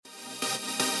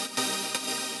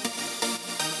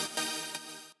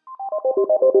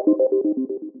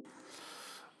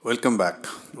Welcome back.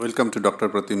 Welcome to Dr.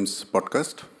 Pratim's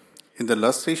podcast. In the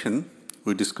last session,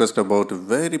 we discussed about a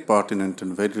very pertinent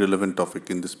and very relevant topic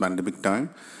in this pandemic time,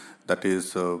 that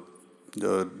is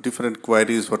the different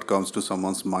queries what comes to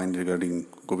someone's mind regarding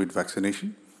COVID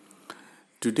vaccination.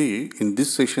 Today, in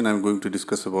this session, I'm going to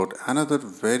discuss about another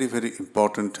very, very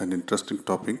important and interesting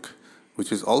topic,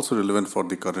 which is also relevant for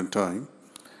the current time,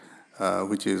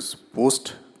 which is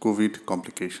post-COVID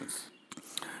complications.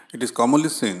 It is commonly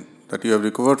seen that you have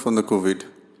recovered from the COVID,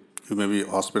 you may be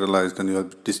hospitalized and you are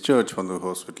discharged from the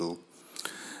hospital.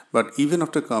 But even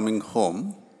after coming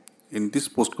home, in this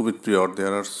post-COVID period,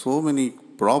 there are so many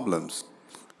problems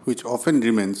which often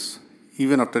remains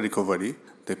even after recovery.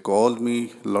 They call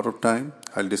me a lot of time.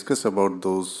 I'll discuss about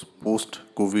those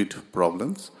post-COVID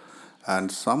problems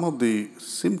and some of the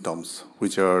symptoms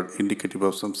which are indicative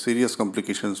of some serious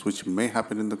complications which may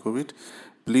happen in the COVID.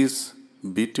 Please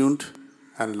be tuned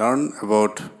and learn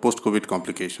about post-COVID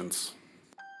complications.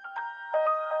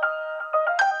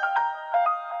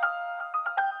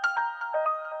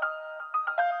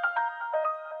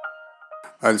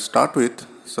 I'll start with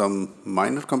some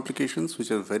minor complications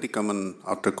which are very common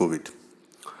after COVID.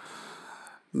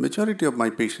 Majority of my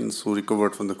patients who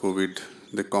recovered from the COVID,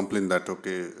 they complain that,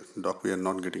 okay, doc, we are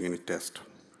not getting any test.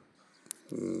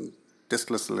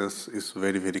 Testlessness is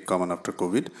very, very common after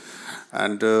COVID,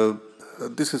 and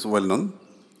this is well known.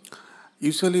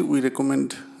 Usually, we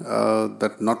recommend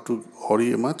that not to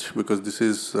worry much because this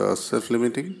is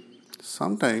self-limiting.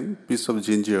 Sometimes piece of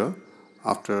ginger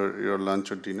after your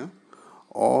lunch or dinner,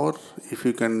 or if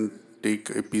you can take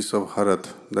a piece of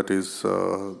harat, that is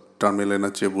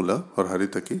Termelena cebula or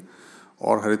haritaki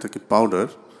powder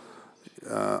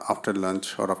after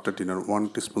lunch or after dinner, 1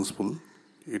 teaspoonful.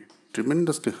 It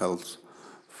tremendously helps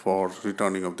for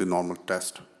returning of the normal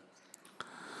test.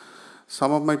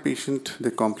 Some of my patients,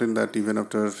 they complain that even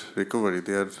after recovery,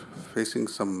 they are facing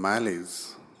some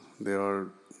malaise. They are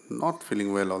not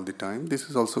feeling well all the time. This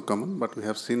is also common, but we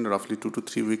have seen roughly 2 to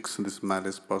 3 weeks this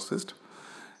malaise persist.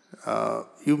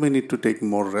 You may need to take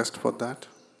more rest for that.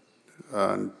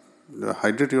 And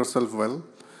hydrate yourself well.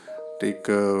 Take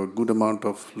a good amount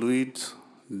of fluids.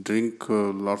 Drink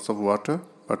lots of water.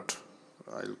 But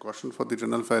I'll caution for the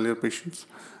renal failure patients,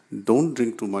 don't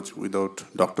drink too much without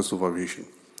doctor supervision.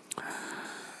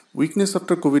 Weakness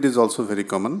after COVID is also very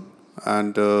common,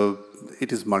 and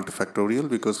it is multifactorial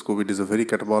because COVID is a very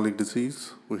catabolic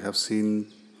disease. We have seen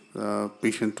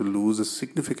patients to lose a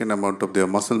significant amount of their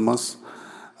muscle mass.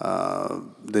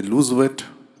 They lose weight,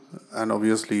 and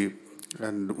obviously,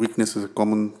 and weakness is a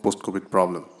common post-COVID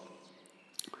problem.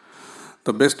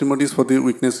 The best remedies for the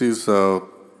weakness is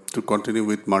to continue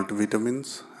with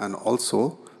multivitamins and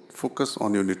also focus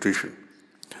on your nutrition.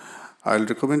 I'll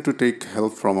recommend to take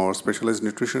help from our specialized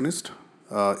nutritionist.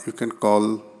 You can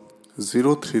call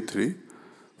 033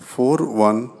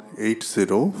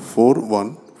 4180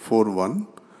 4141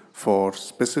 for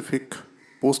specific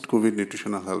post-COVID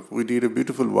nutritional help. We did a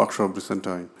beautiful workshop recent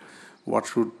time. What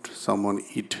should someone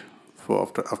eat for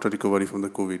after recovery from the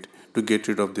COVID to get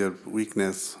rid of their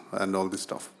weakness and all this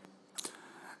stuff?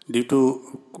 Due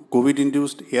to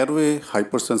COVID-induced airway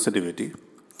hypersensitivity,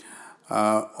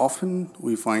 often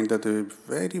we find that a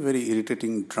very, very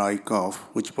irritating dry cough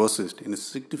which persists in a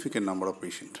significant number of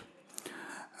patients.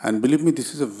 And believe me,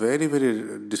 this is a very,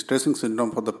 very distressing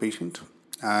syndrome for the patient,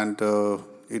 and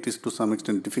it is to some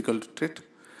extent difficult to treat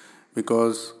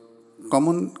because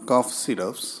common cough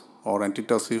syrups or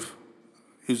antitussive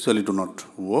usually do not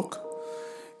work.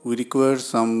 We require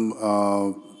some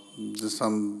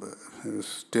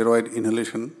steroid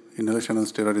inhalation and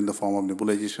steroid in the form of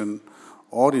nebulization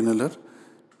or inhaler,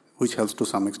 which helps to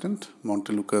some extent.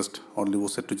 Montelukast or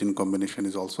levocetirizine combination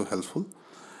is also helpful.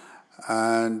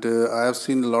 And I have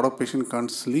seen a lot of patients can't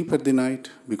sleep at the night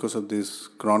because of this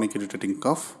chronic irritating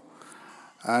cough.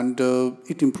 And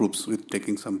it improves with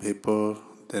taking some vapor,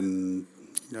 then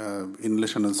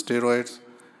inhalation and steroids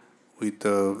with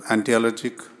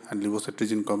anti-allergic and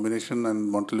levocetirizine combination and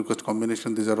montelukast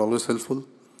combination. These are always helpful.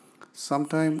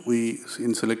 Sometimes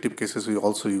in selective cases, we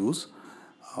also use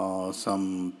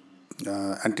some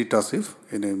antitussive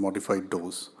in a modified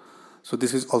dose. So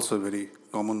this is also a very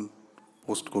common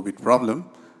post-COVID problem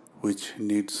which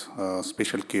needs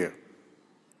special care.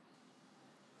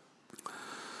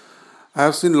 I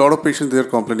have seen a lot of patients, they are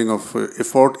complaining of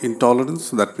effort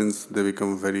intolerance. That means they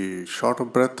become very short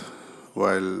of breath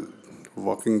while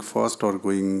walking fast or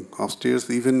going upstairs.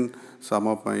 Even some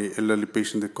of my elderly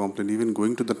patients, they complain even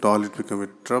going to the toilet become a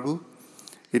trouble.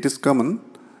 It is common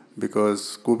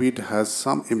because COVID has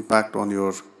some impact on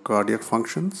your cardiac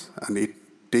functions, and it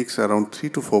takes around 3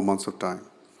 to 4 months of time.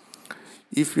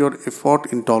 If your effort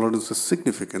intolerance is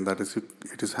significant, that is,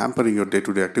 it is hampering your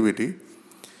day-to-day activity,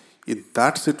 in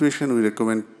that situation, we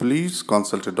recommend please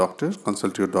consult your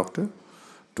doctor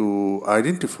to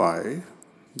identify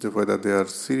whether there are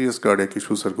serious cardiac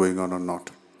issues are going on or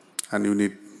not. And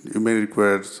you may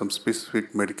require some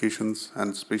specific medications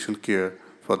and special care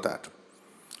for that.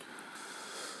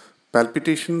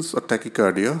 Palpitations or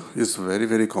tachycardia is a very,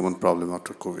 very common problem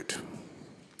after COVID.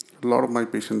 A lot of my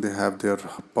patients, they have their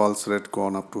pulse rate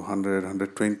gone up to 100,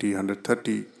 120,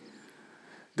 130.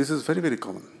 This is very, very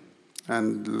common.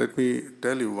 And let me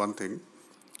tell you one thing.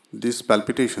 This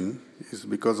palpitation is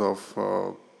because of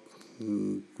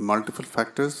multiple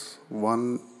factors.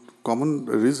 One common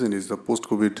reason is the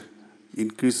post-COVID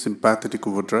increased sympathetic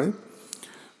overdrive.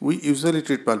 We usually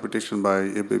treat palpitation by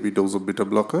a baby dose of beta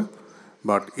blocker,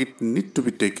 but it needs to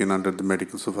be taken under the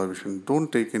medical supervision.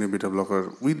 Don't take any beta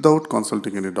blocker without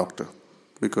consulting any doctor,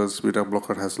 because beta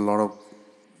blocker has a lot of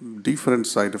different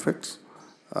side effects,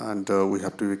 and we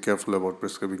have to be careful about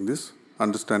prescribing this,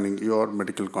 understanding your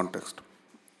medical context.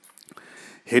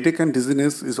 Headache and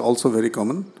dizziness is also very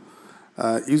common.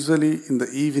 Usually in the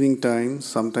evening time,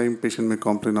 sometimes patient may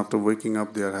complain after waking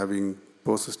up they are having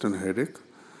persistent headache.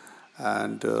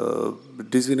 And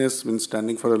dizziness means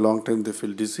standing for a long time they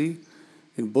feel dizzy.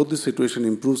 In both the situation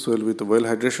improves well with well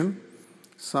hydration.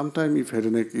 Sometimes if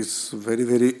headache is very,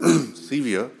 very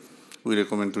severe, we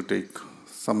recommend to take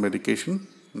some medication,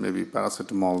 maybe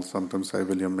paracetamol, sometimes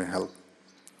Ivalium may help.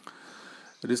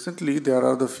 Recently, there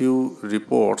are the few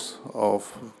reports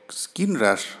of skin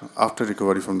rash after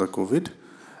recovery from the COVID,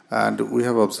 and we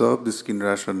have observed the skin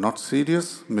rash are not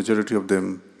serious. Majority of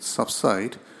them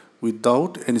subside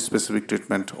without any specific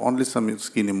treatment, only some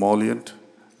skin emollient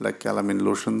like calamine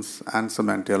lotions and some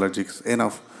anti-allergics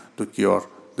enough to cure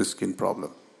the skin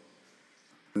problem.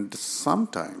 And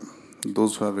sometimes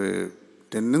those who have a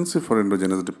tendency for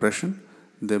endogenous depression,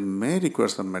 they may require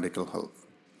some medical help.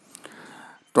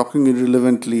 Talking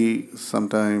irrelevantly,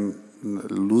 sometimes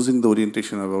losing the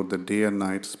orientation about the day and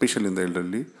night, especially in the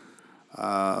elderly,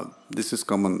 this is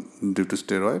common due to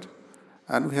steroid.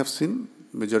 And we have seen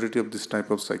majority of this type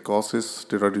of psychosis,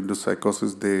 steroid-induced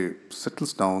psychosis, they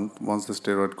settles down once the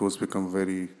steroid goes become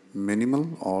very minimal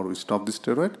or we stop the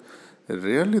steroid.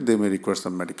 Rarely they may require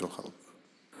some medical help.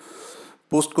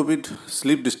 Post-COVID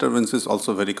sleep disturbance is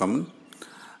also very common,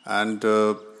 and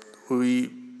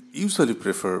we usually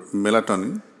prefer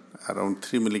melatonin around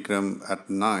 3 milligram at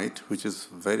night, which is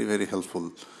very, very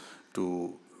helpful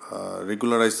to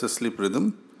regularize the sleep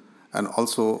rhythm, and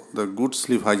also the good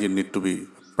sleep hygiene need to be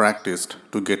practiced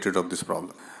to get rid of this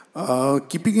problem.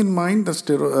 Keeping in mind that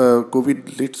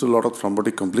COVID leads to a lot of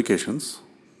thrombotic complications,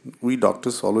 we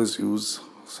doctors always use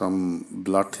some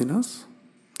blood thinners,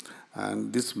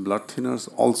 and these blood thinners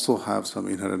also have some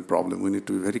inherent problem. We need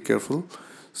to be very careful,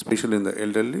 especially in the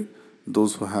elderly.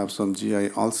 Those who have some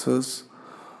GI ulcers,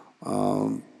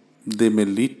 they may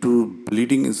lead to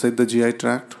bleeding inside the GI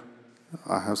tract.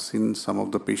 I have seen some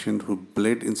of the patients who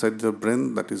bled inside the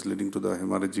brain, that is leading to the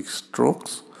hemorrhagic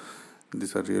strokes.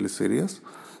 These are really serious.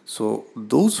 So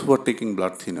those who are taking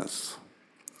blood thinners,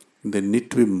 they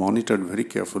need to be monitored very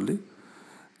carefully.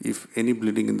 If any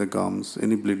bleeding in the gums,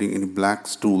 any bleeding in black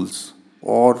stools,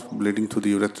 or bleeding to the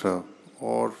urethra,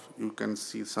 or you can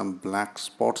see some black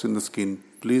spots in the skin,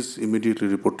 please immediately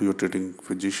report to your treating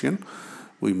physician.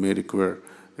 We may require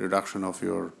reduction of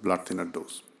your blood thinner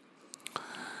dose.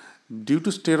 Due to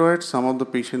steroids, some of the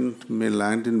patients may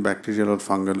land in bacterial or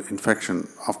fungal infection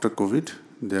after COVID.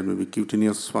 There may be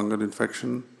cutaneous fungal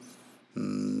infection,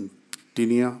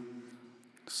 tinea.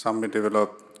 Some may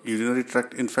develop urinary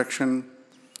tract infection.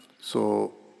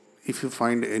 So if you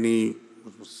find any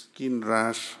skin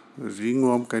rash,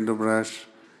 ringworm kind of rash,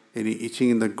 any itching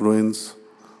in the groins,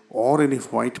 or any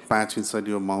white patch inside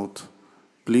your mouth,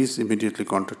 please immediately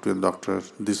contact your doctor.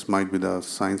 This might be the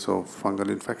signs of fungal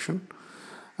infection.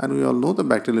 And we all know the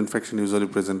bacterial infection usually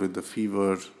present with the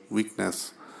fever,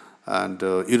 weakness, and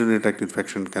urinary tract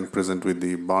infection can present with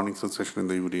the burning sensation in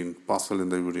the urine, pus in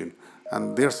the urine,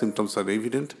 and their symptoms are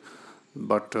evident.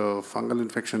 But fungal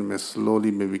infection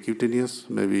may be cutaneous,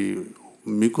 maybe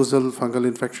mucosal fungal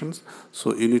infections.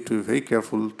 So you need to be very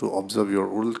careful to observe your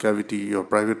oral cavity, your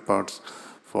private parts,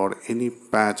 for any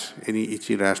patch, any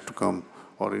itchy rash to come,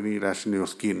 or any rash in your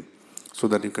skin, so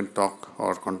that you can talk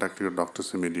or contact your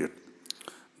doctors immediately.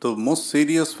 The most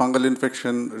serious fungal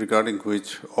infection regarding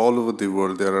which all over the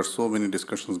world there are so many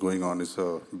discussions going on is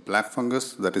black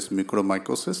fungus, that is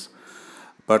mucormycosis.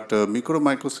 But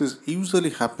mucormycosis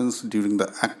usually happens during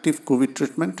the active COVID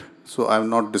treatment. So I'm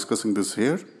not discussing this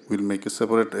here. We'll make a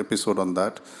separate episode on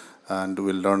that, and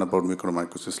we'll learn about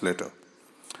mucormycosis later.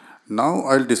 Now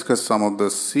I'll discuss some of the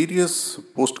serious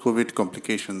post-COVID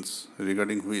complications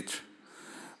regarding which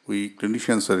we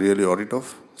clinicians are really worried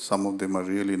of. Some of them are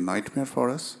really nightmare for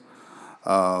us.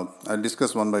 I'll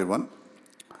discuss one by one.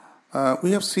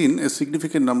 We have seen a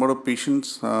significant number of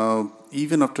patients,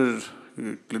 even after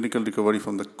clinical recovery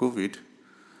from the COVID,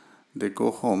 they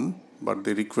go home, but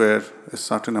they require a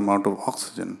certain amount of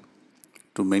oxygen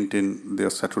to maintain their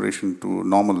saturation to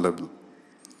normal level.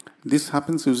 This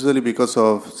happens usually because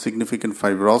of significant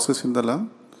fibrosis in the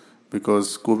lung,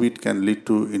 because COVID can lead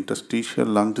to interstitial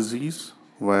lung disease,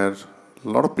 where a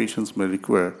lot of patients may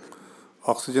require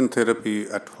oxygen therapy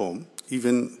at home,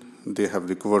 even they have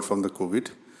recovered from the COVID.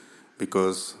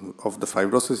 Because of the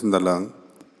fibrosis in the lung,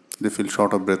 they feel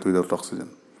short of breath without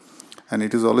oxygen. And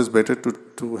it is always better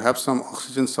to have some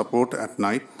oxygen support at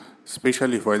night,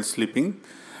 especially while sleeping,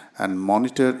 and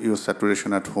monitor your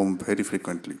saturation at home very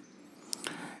frequently.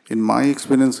 In my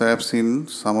experience, I have seen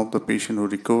some of the patients who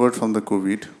recovered from the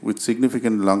COVID with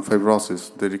significant lung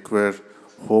fibrosis. They require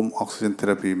home oxygen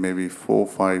therapy maybe 4,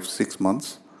 5, 6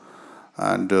 months.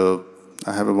 And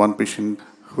I have one patient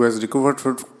who has recovered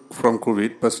from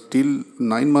COVID, but still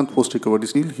 9 months post-recovery,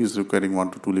 still he is requiring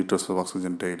 1 to 2 liters of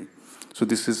oxygen daily. So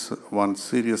this is one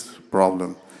serious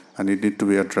problem, and it needs to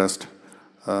be addressed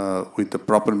with the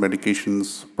proper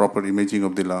medications, proper imaging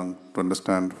of the lung to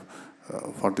understand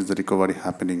what is the recovery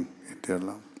happening in their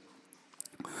lung.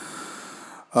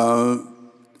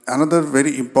 Another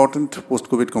very important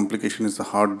post-COVID complication is the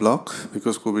heart block.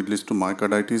 Because COVID leads to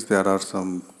myocarditis, there are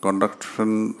some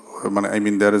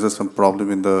there is some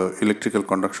problem in the electrical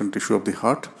conduction tissue of the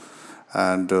heart.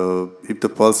 And if the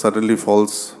pulse suddenly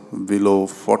falls below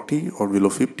 40 or below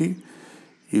 50,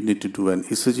 you need to do an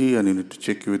ECG and you need to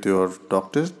check with your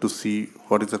doctor to see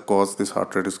what is the cause this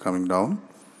heart rate is coming down.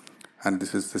 And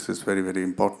this is very, very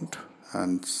important.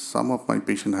 And some of my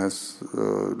patient has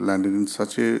landed in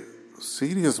such a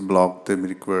serious block, they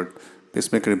required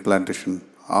pacemaker implantation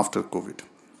after COVID.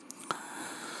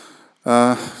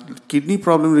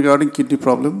 Regarding kidney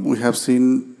problem, we have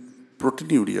seen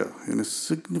proteinuria in a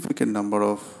significant number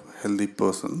of healthy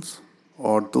persons,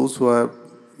 or those who have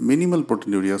minimal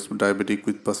proteinuria, so diabetic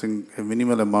with passing a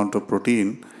minimal amount of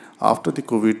protein. After the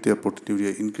COVID, their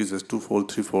proteinuria increases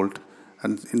 2-fold, 3-fold,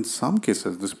 and in some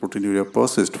cases, this proteinuria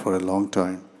persists for a long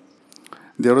time.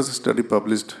 There was a study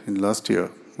published in last year,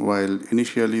 while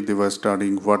initially they were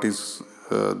studying what is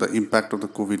the impact of the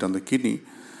COVID on the kidney,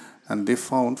 and they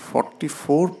found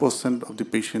 44% of the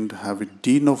patient have a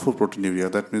de novo proteinuria.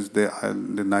 That means they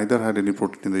neither had any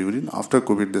protein in the urine. After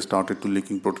COVID, they started to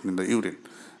leaking protein in the urine.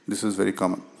 This is very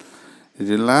common.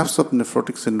 Relapse of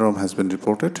nephrotic syndrome has been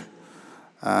reported,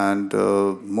 and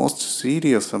most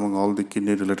serious among all the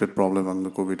kidney-related problems among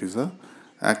the COVID is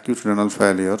acute renal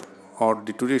failure or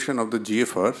deterioration of the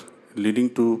GFR leading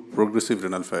to progressive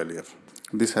renal failure.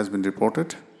 This has been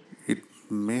reported. It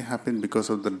may happen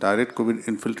because of the direct COVID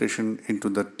infiltration into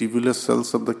the tubular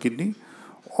cells of the kidney,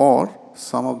 or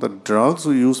some of the drugs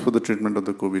we use for the treatment of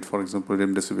the COVID, for example,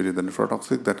 remdesivir, the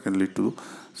nephrotoxic, that can lead to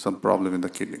some problem in the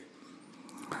kidney.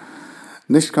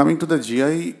 Next, coming to the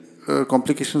GI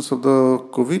complications of the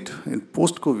COVID. In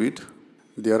post-COVID,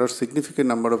 there are significant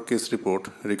number of case report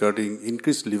regarding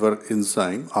increased liver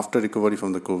enzyme after recovery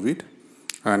from the COVID.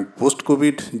 And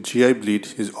post-COVID GI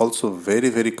bleed is also a very,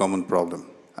 very common problem.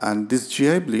 And this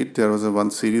GI bleed, there was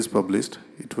one series published.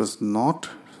 It was not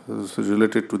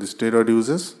related to the steroid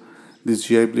uses. This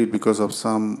GI bleed because of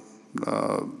some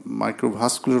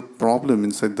microvascular problem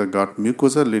inside the gut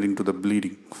mucosa leading to the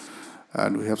bleeding.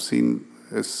 And we have seen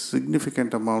a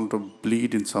significant amount of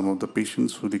bleed in some of the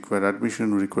patients who require admission,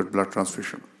 who require blood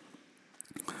transfusion.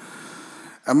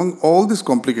 Among all these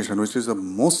complications, which is the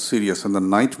most serious and the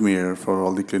nightmare for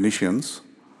all the clinicians,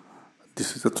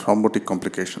 this is the thrombotic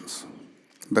complications.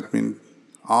 That means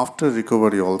after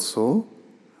recovery also,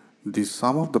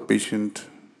 some of the patient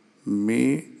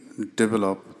may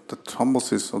develop the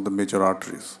thrombosis of the major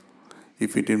arteries.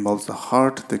 If it involves the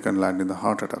heart, they can land in the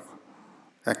heart attack,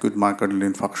 acute myocardial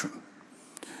infarction.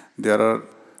 There are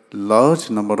large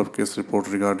number of case reports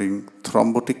regarding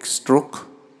thrombotic stroke,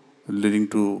 leading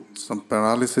to some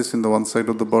paralysis in the one side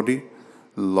of the body,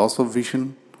 loss of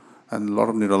vision, and a lot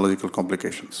of neurological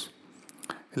complications.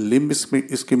 Limb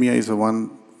ischemia is one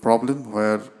problem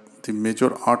where the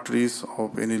major arteries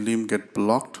of any limb get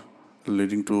blocked,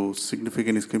 leading to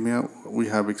significant ischemia. We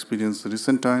have experienced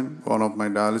recent time, one of my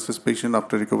dialysis patients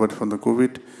after recovery from the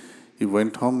COVID, he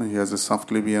went home, he has a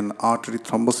subclavian artery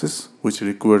thrombosis, which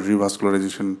required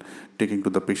revascularization, taking to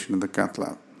the patient in the cath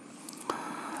lab.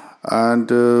 And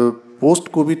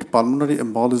post-COVID pulmonary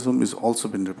embolism is also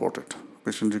been reported.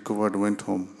 patient recovered, went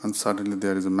home, and suddenly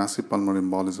there is a massive pulmonary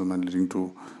embolism and leading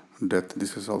to death.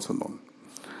 This is also known.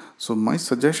 So my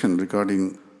suggestion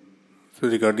regarding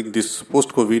this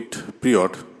post-COVID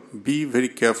period, be very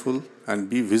careful and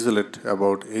be vigilant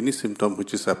about any symptom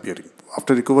which is appearing.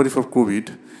 After recovery from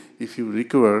COVID, if you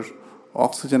require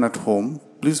oxygen at home,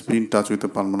 please be in touch with a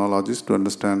pulmonologist to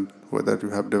understand whether you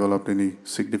have developed any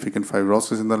significant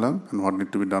fibrosis in the lung and what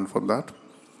need to be done for that.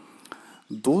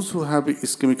 Those who have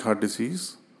ischemic heart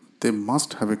disease, they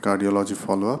must have a cardiology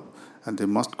follow-up and they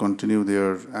must continue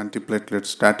their antiplatelet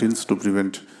statins to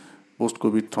prevent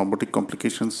post-COVID thrombotic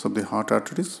complications of the heart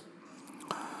arteries.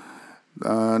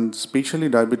 And especially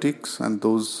diabetics and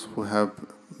those who have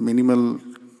minimal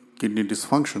kidney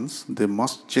dysfunctions, they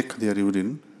must check their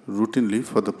urine routinely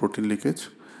for the protein leakage.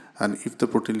 And if the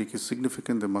protein leak is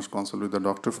significant, they must consult with the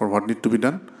doctor for what need to be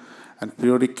done. And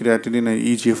periodic creatinine and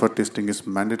eGFR testing is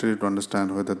mandatory to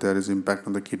understand whether there is impact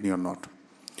on the kidney or not.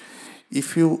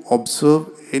 If you observe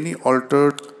any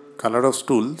altered color of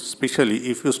stool, especially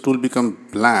if your stool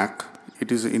becomes black,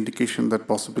 it is an indication that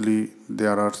possibly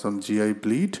there are some GI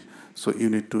bleed. So you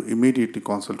need to immediately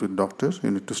consult with doctor.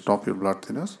 You need to stop your blood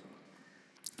thinners.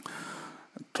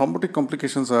 Thrombotic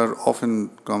complications are often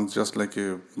comes just like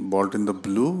a bolt in the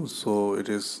blue. So it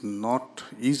is not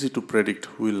easy to predict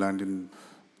who will land in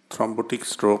thrombotic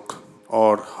stroke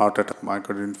or heart attack,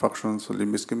 myocardial infarctions, or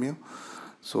limb ischemia.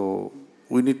 So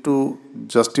we need to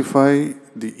justify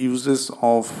the uses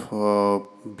of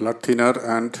blood thinner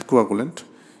and coagulant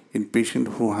in patient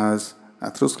who has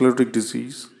atherosclerotic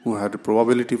disease, who had a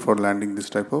probability for landing this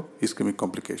type of ischemic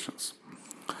complications.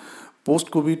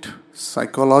 Post-COVID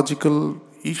psychological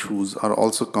issues are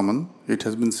also common. It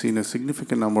has been seen a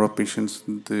significant number of patients,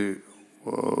 they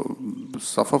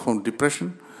suffer from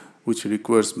depression, which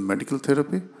requires medical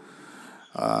therapy.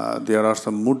 There are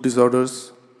some mood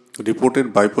disorders,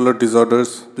 reported bipolar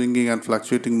disorders, swinging and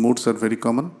fluctuating moods are very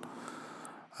common.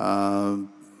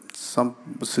 Some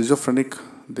schizophrenic,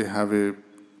 they have a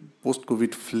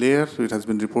post-COVID flare, it has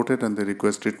been reported and they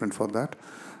request treatment for that.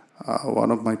 One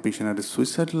of my patients had a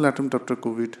suicidal attempt after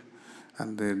COVID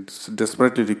and they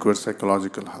desperately require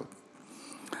psychological help.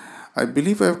 I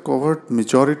believe I have covered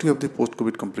majority of the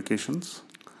post-COVID complications.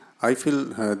 I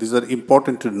feel these are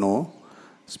important to know,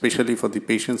 especially for the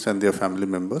patients and their family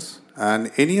members.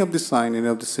 And any of the sign, any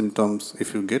of the symptoms,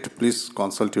 if you get, please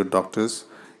consult your doctors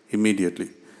immediately,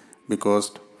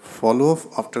 because follow-up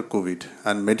after COVID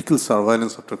and medical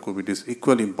surveillance after COVID is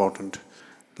equally important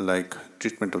like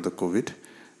treatment of the COVID.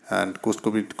 And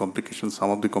post-COVID complications, some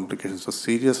of the complications are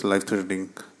serious,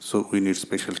 life-threatening, so we need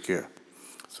special care.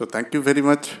 So thank you very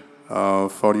much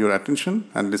for your attention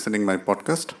and listening my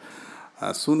podcast.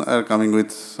 Soon I am coming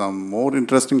with some more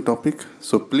interesting topic.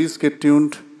 So please get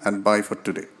tuned and bye for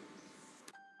today.